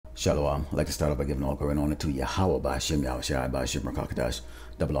Shalom. I'd like to start off by giving all glory and honor to Yahweh, Ba'ashem, Yahushai, Ba'ashem, Rakakadash,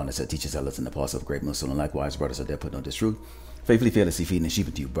 double honor to teachers, elders, and apostles of great Muslim, and likewise, brothers are there putting on this truth. Faithfully, fearlessly feeding and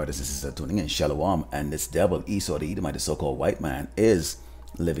sheep to you, brothers and sisters tuning in. Shalom. And this devil, Esau, the Edomite, the so-called white man, is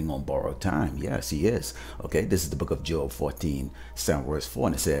living on borrowed time. Yes, he is. Okay, this is the book of Job 14, verse 4,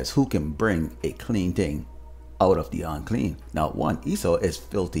 and it says, who can bring a clean thing out of the unclean? Now, one, Esau is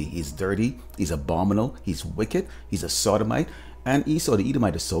filthy, he's dirty, he's abominable, he's wicked, he's a sodomite, and Esau, the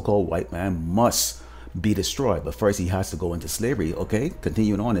Edomite, the so-called white man, must be destroyed. But first, he has to go into slavery. Okay,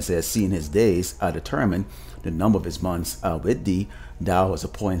 continuing on, it says, seeing his days are determined, the number of his months are with thee, thou hast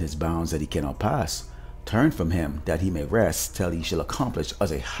appointed his bounds that he cannot pass. Turn from him that he may rest till he shall accomplish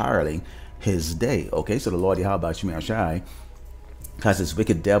as a hireling his day. Okay, so the Lord Yahweh Shai has this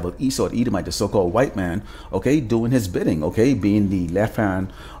wicked devil, Esau, the Edomite, the so-called white man, okay, doing his bidding, okay, being the left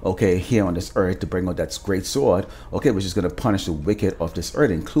hand, okay, here on this earth to bring out that great sword, okay, which is going to punish the wicked of this earth,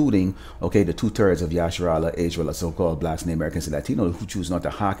 including, okay, the 2/3 of Yasharala, Israel, so-called blacks, Native Americans, and Latinos who choose not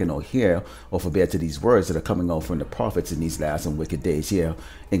to hearken or hear or forbear to these words that are coming out from the prophets in these last and wicked days here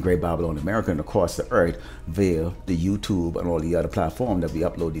in Great Babylon, America, and across the earth via the YouTube and all the other platforms that we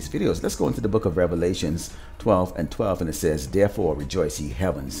upload these videos. Let's go into the book of Revelations 12 and 12, and it says, therefore rejoice, ye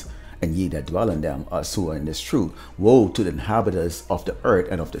heavens, and ye that dwell in them, us who are in this truth. Woe to the inhabitants of the earth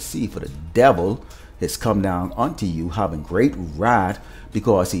and of the sea, for the devil is come down unto you, having great wrath,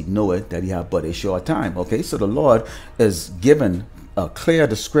 because he knoweth that he hath but a short time. Okay, so the Lord is given a clear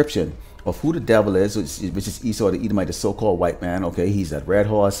description of who the devil is, which is Esau, the Edomite, the so-called white man. Okay, he's that red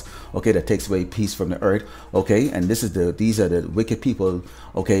horse, okay, that takes away peace from the earth. Okay, and these are the wicked people,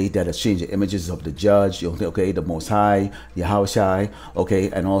 okay, that exchange the images of the judge, okay, the Most High, Yahushai, okay,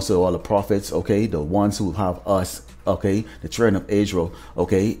 and also all the prophets, okay, the ones who have us, okay, the children of Israel,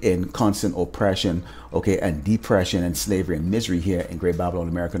 okay, in constant oppression, okay, and depression and slavery and misery here in Great Babylon,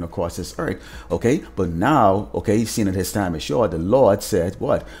 America, and across this earth, okay. But now, okay, seeing that his time is short, the Lord said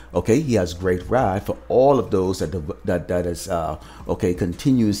what? Okay, he has great wrath for all of those that is okay,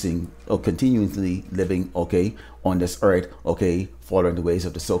 continuously living, okay, on this earth, okay, following the ways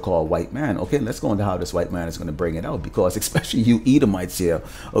of the so-called white man. Okay, let's go into how this white man is going to bring it out, because especially you Edomites here,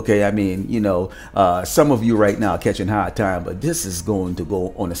 okay, I mean, you know, some of you right now catching hard time, but this is going to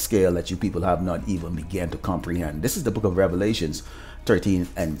go on a scale that you people have not even began to comprehend. This is the book of Revelations 13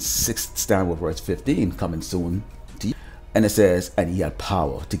 and 6, stand with verse 15, coming soon to you. And it says, and he had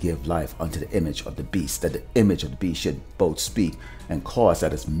power to give life unto the image of the beast, that the image of the beast should both speak and cause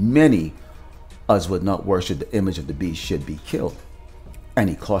that as many as would not worship the image of the beast should be killed. And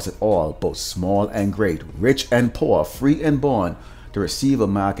he caused it all, both small and great, rich and poor, free and bond, to receive a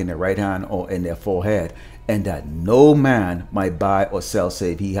mark in their right hand or in their forehead, and that no man might buy or sell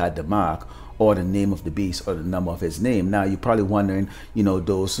save he had the mark or the name of the beast or the number of his name. Now you're probably wondering, you know,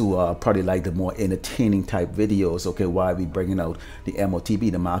 those who are probably like the more entertaining type videos, okay, why are we bringing out the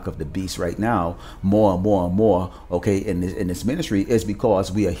MOTB, the mark of the beast, right now, more and more and more, okay, in this ministry, is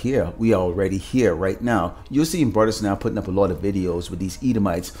because we are here. We are already here right now. You're seeing brothers now putting up a lot of videos with these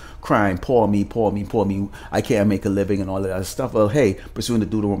Edomites crying, poor me, poor me, poor me, I can't make a living and all of that stuff. Well, hey, pursuing the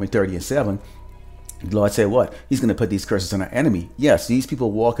Deuteronomy 30 and 7, the Lord said what? He's going to put these curses on our enemy. Yes, these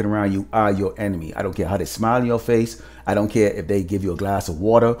people walking around you are your enemy. I don't care how they smile in your face. I don't care if they give you a glass of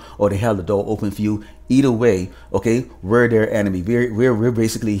water or they held the door open for you. Either way, okay, we're their enemy. We're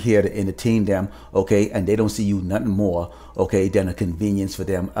basically here to entertain them, okay, and they don't see you nothing more, okay, than a convenience for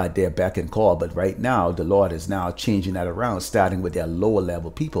them at their beck and call. But right now, the Lord is now changing that around, starting with their lower level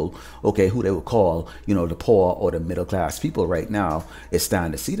people, okay, who they would call, you know, the poor or the middle class people. Right now, it's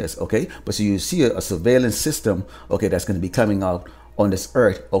starting to see this, okay. But so you see a surveillance system, okay, that's going to be coming out on this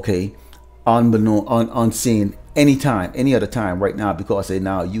earth, okay, unseen anytime, any other time right now, because they're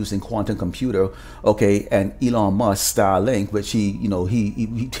now using quantum computer, okay, and Elon Musk Starlink, which he, you know,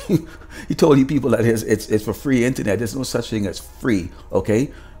 he told you people that it's for free internet. There's no such thing as free,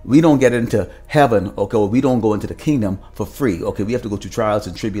 okay. We don't get into heaven, okay, or we don't go into the kingdom for free, okay. We have to go through trials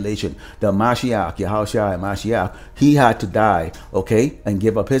and tribulation. The Mashiach, Yahushua Mashiach, he had to die, okay, and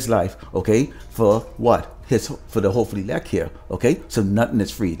give up his life, okay, for what? For the hopefully elect here, okay. So nothing is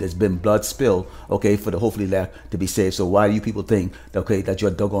free. There's been blood spill, okay, for the hopefully elect to be saved. So why do you people think, okay, that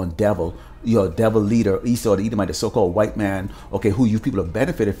you're a doggone devil, you're a devil leader, Esau the Edomite, the so-called white man, okay, who you people have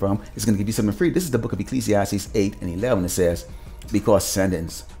benefited from, is going to give you something free? This is the book of Ecclesiastes 8 and 11. It says, because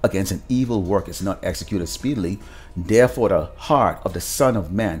sentence against an evil work is not executed speedily, therefore the heart of the Son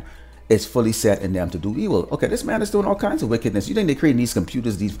of Man is fully set in them to do evil. Okay, this man is doing all kinds of wickedness. You think they're creating these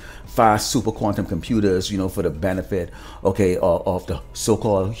computers, these fast super quantum computers, you know, for the benefit, okay, of the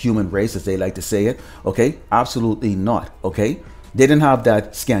so-called human race, as they like to say it? Okay, absolutely not. Okay, They didn't have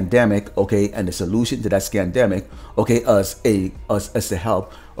that scandemic, okay, and the solution to that scandemic, okay, as to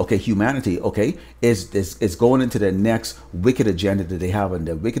help, okay, humanity, okay, is going into the next wicked agenda that they have. And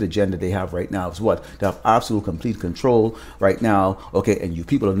the wicked agenda they have right now is what? To have absolute complete control right now, okay. And you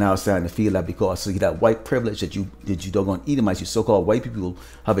people are now starting to feel that, because see, that white privilege that you doggone Edomites, you so-called white people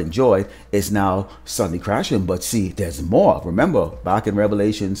have enjoyed, is now suddenly crashing. But see, there's more. Remember back in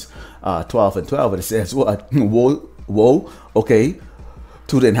Revelations 12:12, it says what? Woe, okay,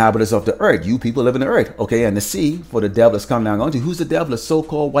 to the inhabitants of the earth. You people live in the earth, okay, and the sea, for the devil is come down onto you. Who's the devil? The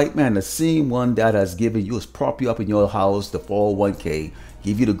so-called white man, the same one that has given you, has prop you up in your house, the 401k,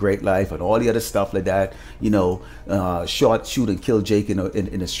 give you the great life and all the other stuff like that, you know, shoot and kill Jake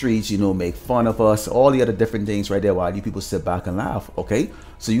in the streets, you know, make fun of us, all the other different things right there, while you people sit back and laugh, okay.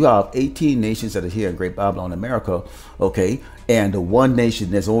 So you have 18 nations that are here in Great Babylon, America, okay, and the one nation,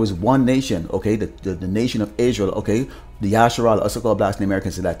 there's always one nation, okay, the nation of Israel, okay, the Yasharal, the so-called blacks and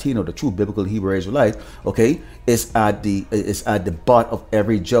Americans and Latino, the true biblical Hebrew Israelite, okay, is at the butt of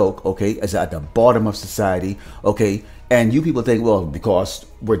every joke, okay, is at the bottom of society, okay. And you people think, well, because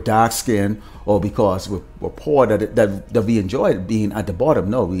we're dark skinned or because we're poor, that we enjoy being at the bottom.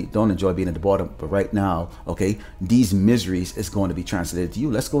 No, we don't enjoy being at the bottom. But right now, okay, these miseries is going to be translated to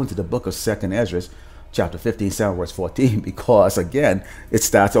you. Let's go into the book of 2nd Ezra, chapter 15, 7 verse 14, because again, it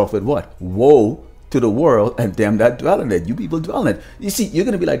starts off with what? Woe to the world and them that dwell in it. You people dwell in it. You see, you're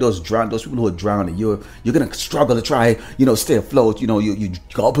gonna be like those people who are drowning. You're gonna struggle to try, you know, stay afloat. You know, you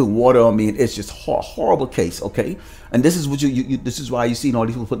gulping water. I mean, it's just horrible case. Okay, and this is what this is why you see all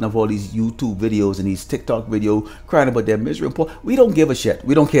these people putting up all these YouTube videos and these TikTok videos crying about their misery and poor. We don't give a shit.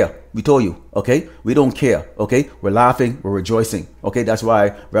 We don't care. We told you. Okay, we don't care. Okay, we're laughing. We're rejoicing. Okay, that's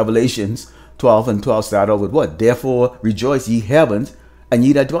why Revelations 12:12 start off with what? Therefore rejoice ye heavens, and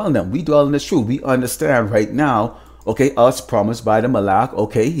ye that dwell in them. We dwell in this truth. We understand right now, okay, us promised by the Malak,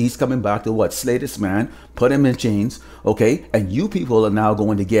 okay, he's coming back to what? Slay this man, put him in chains, okay, and you people are now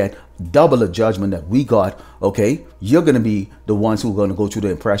going to get double the judgment that we got, okay. You're going to be the ones who are going to go through the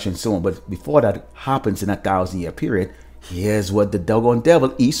impression soon. But before that happens in that 1,000-year period, here's what the doggone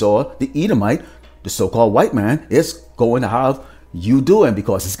devil, Esau, the Edomite, the so-called white man, is going to have you doing,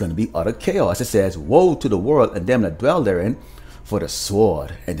 because it's going to be utter chaos. It says, woe to the world and them that dwell therein, for the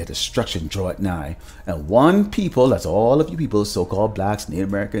sword and the destruction draweth nigh. And one people, that's all of you people, so-called blacks, Native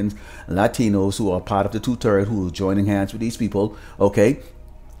Americans, Latinos, who are part of the 2/3, who are joining hands with these people, okay,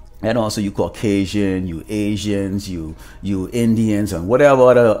 and also you Caucasian, you Asians, you Indians, and whatever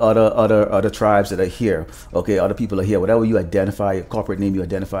other tribes that are here, okay, other people are here, whatever you identify, your corporate name you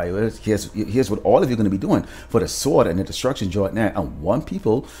identify with, here's what all of you are going to be doing. For the sword and the destruction draweth nigh, and one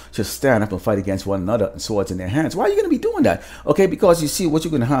people should stand up and fight against one another, and swords in their hands. Why are you going to be doing that? Okay, because you see, what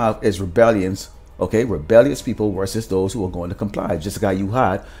you're going to have is rebellions. Okay, rebellious people versus those who are going to comply. Just like you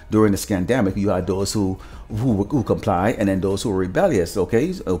had during the scandemic, you had those who comply, and then those who are rebellious.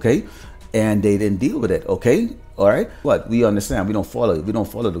 Okay, and they didn't deal with it. Okay, all right. But we understand we don't follow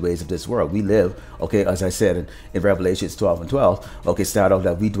the ways of this world. We live, okay, as I said in Revelations 12:12. Okay, start off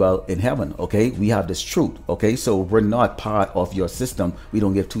that we dwell in heaven. Okay, we have this truth. Okay, so we're not part of your system. We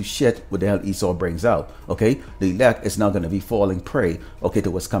don't give two shit what the hell Esau brings out. Okay, the elect is not going to be falling prey, okay,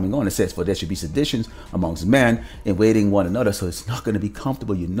 to what's coming on. It says, for there should be seditions amongst men, invading one another. So it's not going to be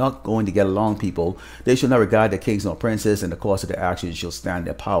comfortable. You're not going to get along, people. They shall not regard their kings nor princes, and the course of their actions shall stand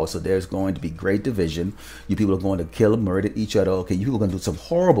their power. So there's going to be great division. You people are going to kill and murder each other. Okay, you people are going to do some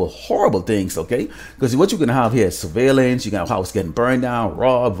horrible things. Okay, because what you're going to have here is surveillance. You're going to have house getting burned down,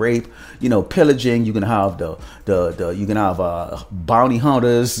 robbed, rape, you know, pillaging. You're going to have you're going to have bounty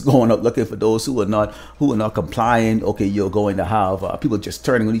hunters going up looking for those who are not complying. Okay, you're going to have people just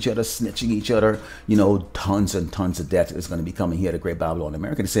turning on each other, snitching each other. You know, tons and tons of death is going to be coming here to Great Babylon,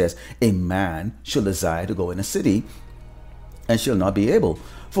 America. It says, a man shall desire to go in a city and shall not be able.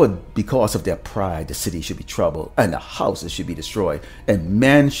 For because of their pride, the city should be troubled, and the houses should be destroyed, and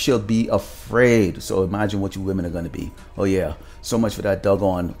men shall be afraid. So imagine what you women are going to be. Oh yeah, so much for that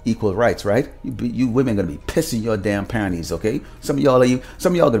doggone equal rights, right? You women are going to be pissing your damn panties, okay? Some of y'all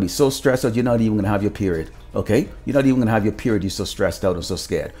going to be so stressed out, you're not even going to have your period, okay? You're not even going to have your period. You're so stressed out and so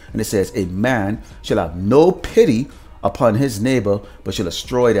scared. And it says, a man shall have no pity upon his neighbor, but shall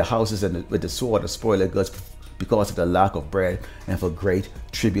destroy their houses and with the sword and spoil their goods, because of the lack of bread and for great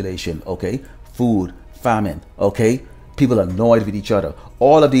tribulation. Okay, food, famine. Okay, people are annoyed with each other.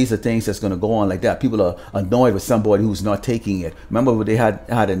 All of these are things that's going to go on like that. People are annoyed with somebody who's not taking it. Remember what they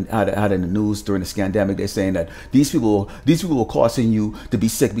had in the news during the scandemic? They're saying that these people were causing you to be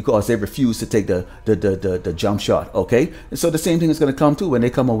sick because they refused to take the jump shot. Okay, and so the same thing is going to come too when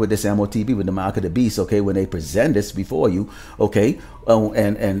they come up with this MOTB, with the mark of the beast. Okay, when they present this before you. Okay,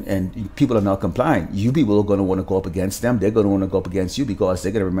 and people are not complying. You people are going to want to go up against them. They're going to want to go up against you because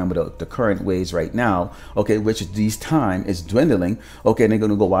they're going to remember the current ways right now. Okay, which these time is dwindling. Okay. They're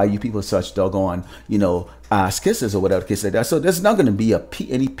going to go, why are you people such doggone, ass kisses or whatever kiss like that. So there's not going to be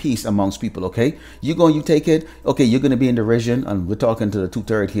any peace amongst people. Okay, you take it. Okay, you're going to be in derision, and we're talking to the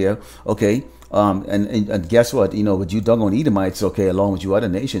 2/3 here. Okay, and guess what? With you doggone Edomites, okay, along with you other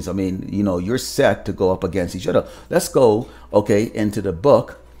nations, I mean, you're set to go up against each other. Let's go, okay, into the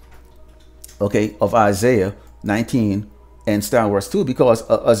book, okay, of Isaiah 19. And Star Wars 2, because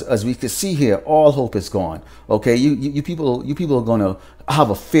as we can see here, all hope is gone. Okay, you people are gonna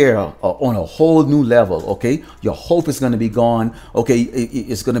have a fear on a whole new level. Okay, your hope is gonna be gone. Okay,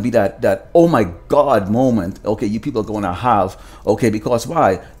 it's gonna be that oh my God moment. Okay, you people are gonna have. Okay, because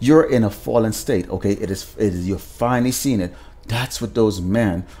why? You're in a fallen state. Okay, it is you're finally seeing it. That's what those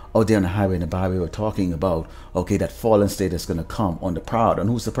men out there on the highway in the Bible were talking about. Okay, that fallen state is gonna come on the proud. And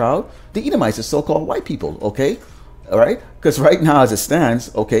who's the proud? The Edomites, the so-called white people. Okay. All right, because right now as it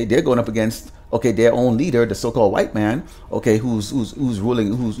stands, okay, they're going up against, okay, their own leader, the so-called white man, okay, who's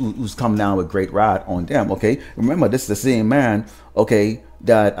ruling, who's come down with great wrath on them. Okay, remember, this is the same man, okay,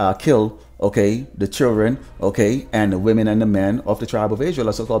 that killed, okay, the children, okay, and the women and the men of the tribe of Israel,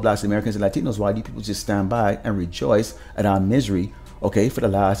 the so-called Black Americans and Latinos. Why do you people just stand by and rejoice at our misery, okay, for the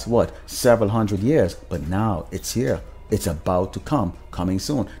last several hundred years? But now it's here. It's about to come, coming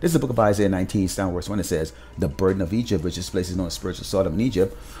soon. This is the book of Isaiah 19, verse 1. It says, the burden of Egypt, which this place is known as spiritual Sodom in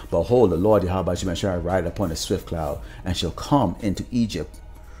Egypt. Behold, the Lord Yahweh shall ride upon a swift cloud, and shall come into Egypt.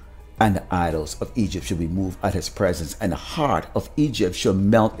 And the idols of Egypt shall be moved at his presence, and the heart of Egypt shall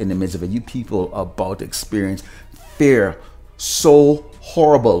melt in the midst of it. You people are about to experience fear so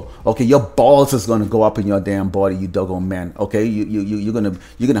horrible. Okay, your balls is gonna go up in your damn body, you doggone man. Okay, you're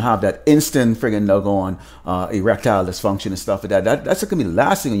gonna have that instant friggin' doggone erectile dysfunction and stuff like that. That's gonna be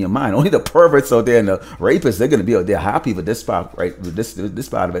lasting in your mind. Only the perverts out there and the rapists, they're gonna be out there happy with this part, right? With this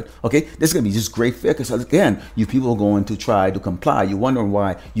part of it. Okay, this is gonna be just great fear, because again, you people are going to try to comply. You're wondering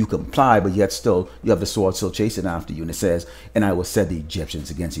why you comply, but yet still you have the sword still chasing after you. And it says, and I will set the Egyptians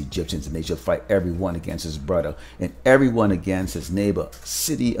against Egyptians, and they shall fight everyone against his brother, and everyone against his neighbor.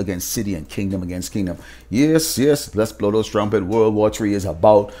 City against city, and kingdom against kingdom. Yes, let's blow those trumpet. World War III is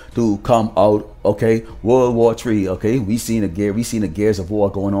about to come out. Okay, World War III. Okay, we seen the gears of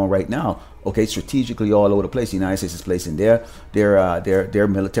war going on right now. Okay, strategically all over the place. The United States is placing their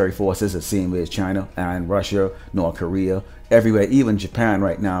military forces the same way as China and Russia, North Korea, everywhere. Even Japan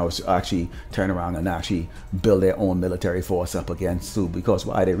right now is actually turn around and actually build their own military force up against too. Because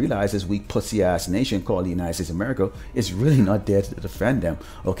why? They realize this weak pussy ass nation called the United States of America is really not there to defend them.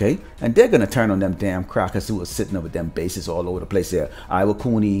 Okay, and they're gonna turn on them damn crackers who are sitting up with them bases all over the place there. Iowa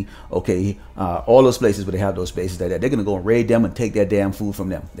Cooney, okay, all those places where they have those bases like that. They're gonna go and raid them and take their damn food from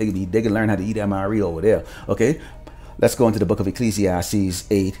them. They can learn how to eat MRE over there. Okay, let's go into the book of Ecclesiastes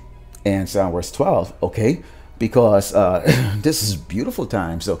 8 and verse 12. Okay, because this is beautiful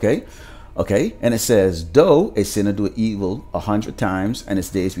times. Okay, and it says, though a sinner do evil 100 times and its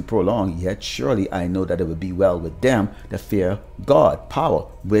days be prolonged, yet surely I know that it will be well with them that fear God, power,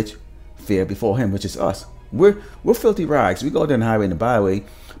 which fear before him, which is us. We're filthy rags. We go down the highway and the byway,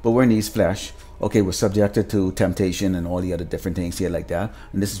 but we're in these flesh. Okay, we're subjected to temptation and all the other different things here like that,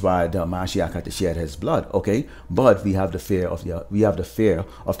 and this is why the Mashiach had to shed his blood. Okay, but we have the fear of the Mashiach. We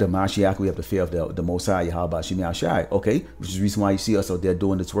have the fear of the Most High Yahweh Shem Yahshai. Okay, which is the reason why you see us out there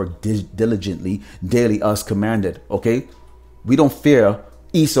doing this work diligently, daily, as commanded. Okay, we don't fear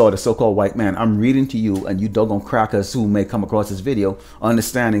Esau, the so-called white man. I'm reading to you, and you doggone crackers who may come across this video,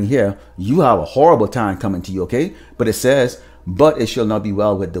 understanding here, you have a horrible time coming to you. Okay, but it says, but it shall not be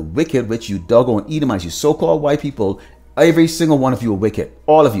well with the wicked, which you doggone Edomites, you so-called white people. Every single one of you are wicked.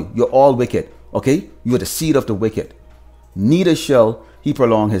 All of you. You're all wicked. Okay? You are the seed of the wicked. Neither shall he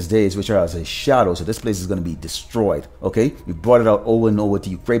prolong his days, which are as a shadow. So this place is going to be destroyed. Okay? We brought it out over and over to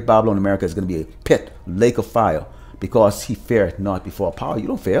you. Great Babylon, America is going to be a pit, lake of fire, because he feareth not before power. You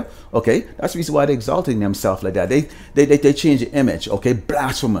don't fear. Okay? That's the reason why they're exalting themselves like that. They change the image. Okay?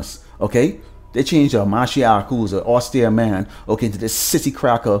 Blasphemous. Okay? They changed Mashiach, who's an austere man, okay, into this sissy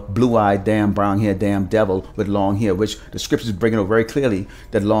cracker, blue-eyed, damn brown-haired, damn devil with long hair, which the scriptures bring out very clearly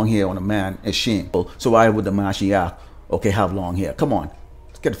that long hair on a man is shameful. So why would the Mashiach, okay, have long hair? Come on,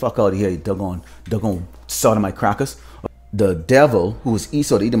 let's get the fuck out of here, you doggone sodomite crackers. the devil, who is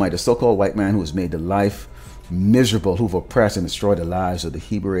Esau the Edomite, the so-called white man who has made the life miserable, who've oppressed and destroyed the lives of the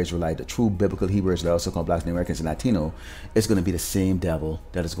Hebrew Israelite, the true biblical Hebrew Israelite, also called Blacks, Americans, and Latino, is going to be the same devil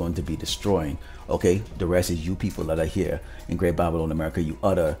that is going to be destroying, okay, the rest is you people that are here in Great Babylon, America, you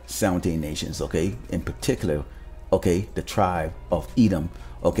other 17 nations, okay, in particular, okay, the tribe of Edom,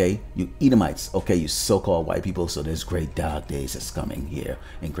 okay, you Edomites, okay, you so-called white people. So there's great dark days that's coming here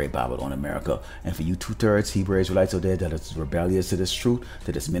in Great Babylon, America. And for you 2/3 Hebrew Israelites out there that is rebellious to this truth,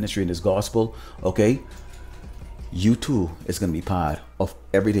 to this ministry and this gospel, okay, you too is going to be part of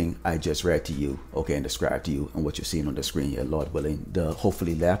everything I just read to you, okay, and described to you, and what you're seeing on the screen here, Lord willing. The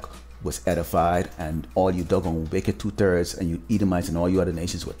hopefully elect was edified, and all you doggone wicked 2/3 and you Edomites and all you other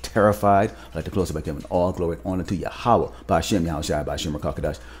nations were terrified. I'd like to close it by giving all glory and honor to Yahweh, Ba'ashem, Yahushua, Ba'ashem,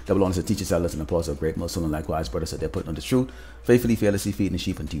 Rakakadash. Double honors to teachers, sellers, and apostles of great Muslim, and likewise brothers that they're putting on the truth, faithfully, fearlessly feeding the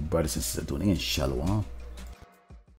sheep unto you, brothers and sisters doing it. Shalom.